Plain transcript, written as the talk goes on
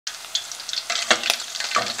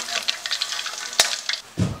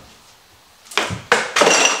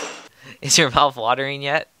Is your mouth watering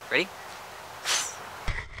yet? Ready?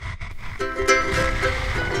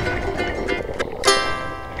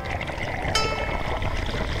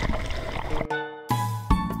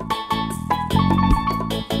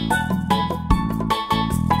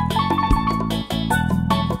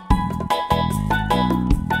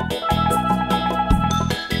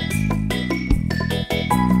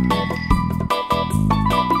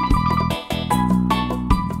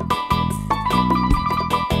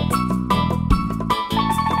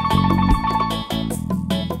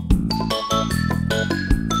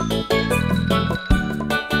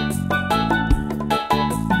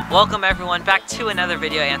 Welcome everyone back to another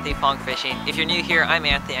video of Anthony Fong Fishing. If you're new here, I'm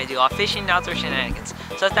Anthony. I do all fishing and outdoor shenanigans.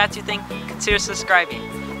 So if that's your thing, consider subscribing.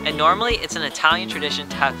 And normally it's an Italian tradition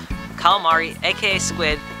to have calamari, aka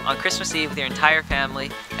squid, on Christmas Eve with your entire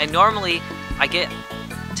family. And normally I get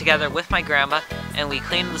together with my grandma and we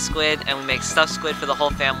clean the squid and we make stuffed squid for the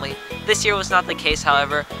whole family. This year was not the case,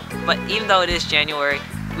 however, but even though it is January,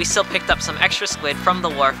 we still picked up some extra squid from the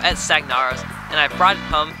wharf at Stagnaro's, and I brought it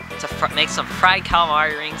home to make some fried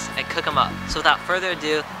calamari rings and cook them up. So without further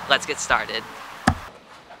ado, let's get started.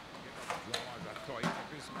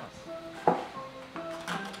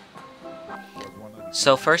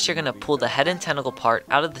 So first you're going to pull the head and tentacle part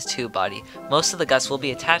out of the tube body. Most of the guts will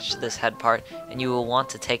be attached to this head part and you will want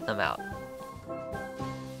to take them out.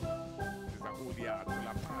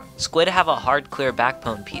 Squid have a hard clear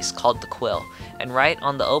backbone piece called the quill, and right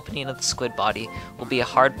on the opening of the squid body will be a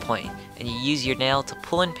hard point, and you use your nail to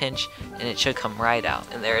pull and pinch and it should come right out.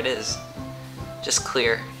 And there it is. Just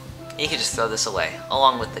clear. You can just throw this away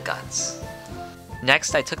along with the guts.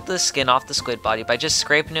 Next I took the skin off the squid body by just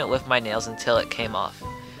scraping it with my nails until it came off.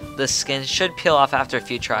 The skin should peel off after a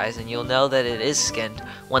few tries and you'll know that it is skinned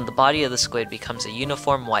when the body of the squid becomes a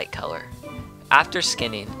uniform white color. After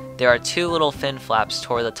skinning, there are two little fin flaps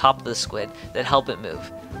toward the top of the squid that help it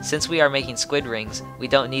move. Since we are making squid rings, we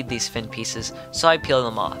don't need these fin pieces, so I peel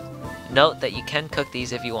them off. Note that you can cook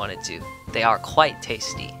these if you wanted to. They are quite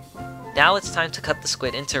tasty. Now it's time to cut the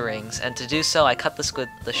squid into rings, and to do so I cut the squid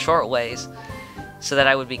the short ways so that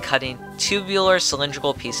I would be cutting tubular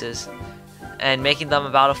cylindrical pieces and making them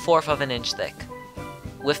about 1/4 of an inch thick.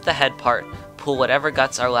 With the head part, pull whatever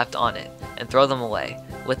guts are left on it and throw them away.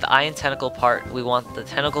 With the eye and tentacle part, we want the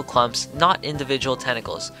tentacle clumps, not individual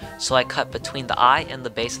tentacles, so I cut between the eye and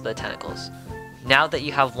the base of the tentacles. Now that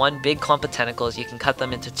you have one big clump of tentacles, you can cut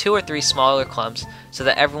them into 2 or 3 smaller clumps so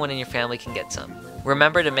that everyone in your family can get some.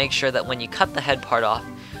 Remember to make sure that when you cut the head part off,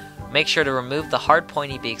 make sure to remove the hard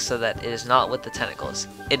pointy beak so that it is not with the tentacles.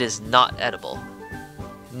 It is not edible.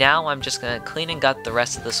 Now I'm just going to clean and gut the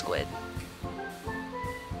rest of the squid.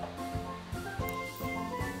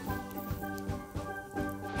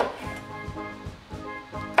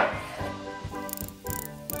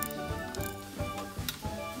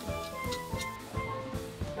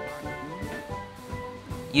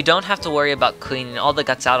 You don't have to worry about cleaning all the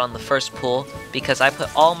guts out on the first pull because I put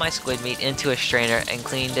all my squid meat into a strainer and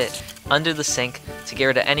cleaned it under the sink to get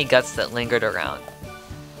rid of any guts that lingered around.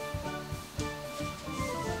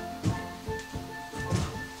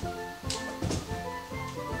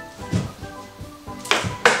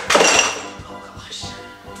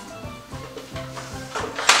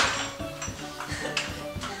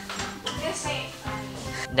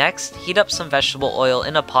 Next, heat up some vegetable oil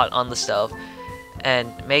in a pot on the stove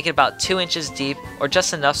and make it about 2 inches deep, or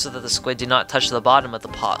just enough so that the squid do not touch the bottom of the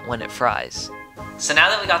pot when it fries. So now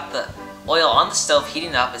that we got the oil on the stove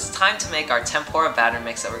heating up, it's time to make our tempura batter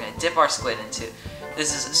mix that we're going to dip our squid into.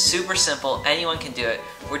 This is super simple, anyone can do it.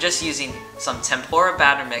 We're just using some tempura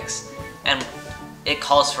batter mix, and it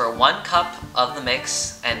calls for 1 cup of the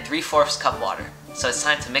mix and 3/4 cup water. So it's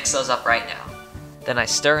time to mix those up right now. Then I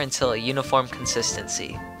stir until a uniform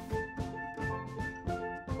consistency.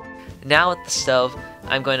 Now at the stove,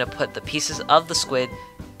 I'm going to put the pieces of the squid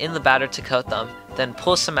in the batter to coat them, then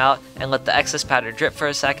pull some out and let the excess batter drip for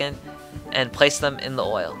a second and place them in the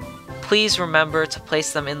oil. Please remember to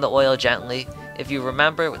place them in the oil gently. If you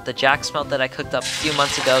remember with the jack smelt that I cooked up a few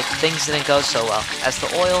months ago, things didn't go so well as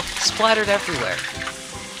the oil splattered everywhere.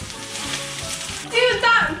 Dude,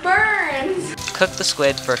 that burns! Cook the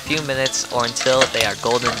squid for a few minutes or until they are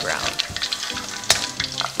golden brown.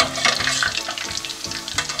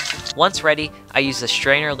 Once ready, I use a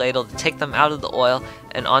strainer ladle to take them out of the oil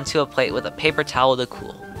and onto a plate with a paper towel to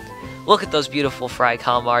cool. Look at those beautiful fried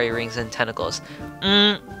calamari rings and tentacles.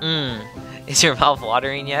 Is your mouth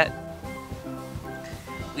watering yet?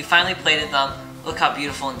 We finally plated them. Look how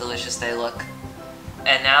beautiful and delicious they look.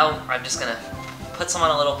 And now I'm just gonna put some on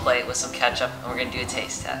a little plate with some ketchup and we're gonna do a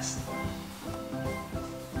taste test.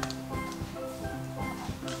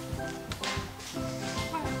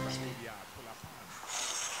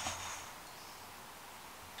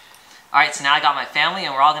 Alright, so now I got my family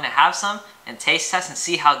and we're all going to have some and taste test and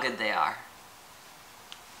see how good they are.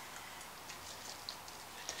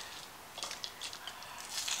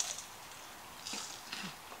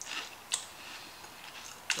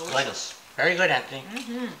 Delicious. Very good, Anthony.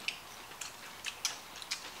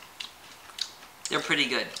 They're pretty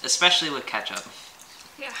good, especially with ketchup.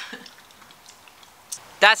 Yeah.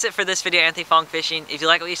 That's it for this video, Anthony Fong Fishing. If you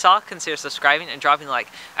like what you saw, consider subscribing and dropping a like.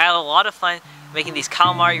 I had a lot of fun making these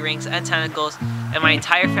calamari rings and tentacles, and my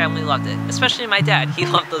entire family loved it, especially my dad. He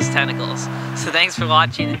loved those tentacles. So thanks for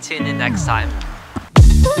watching and tune in next time.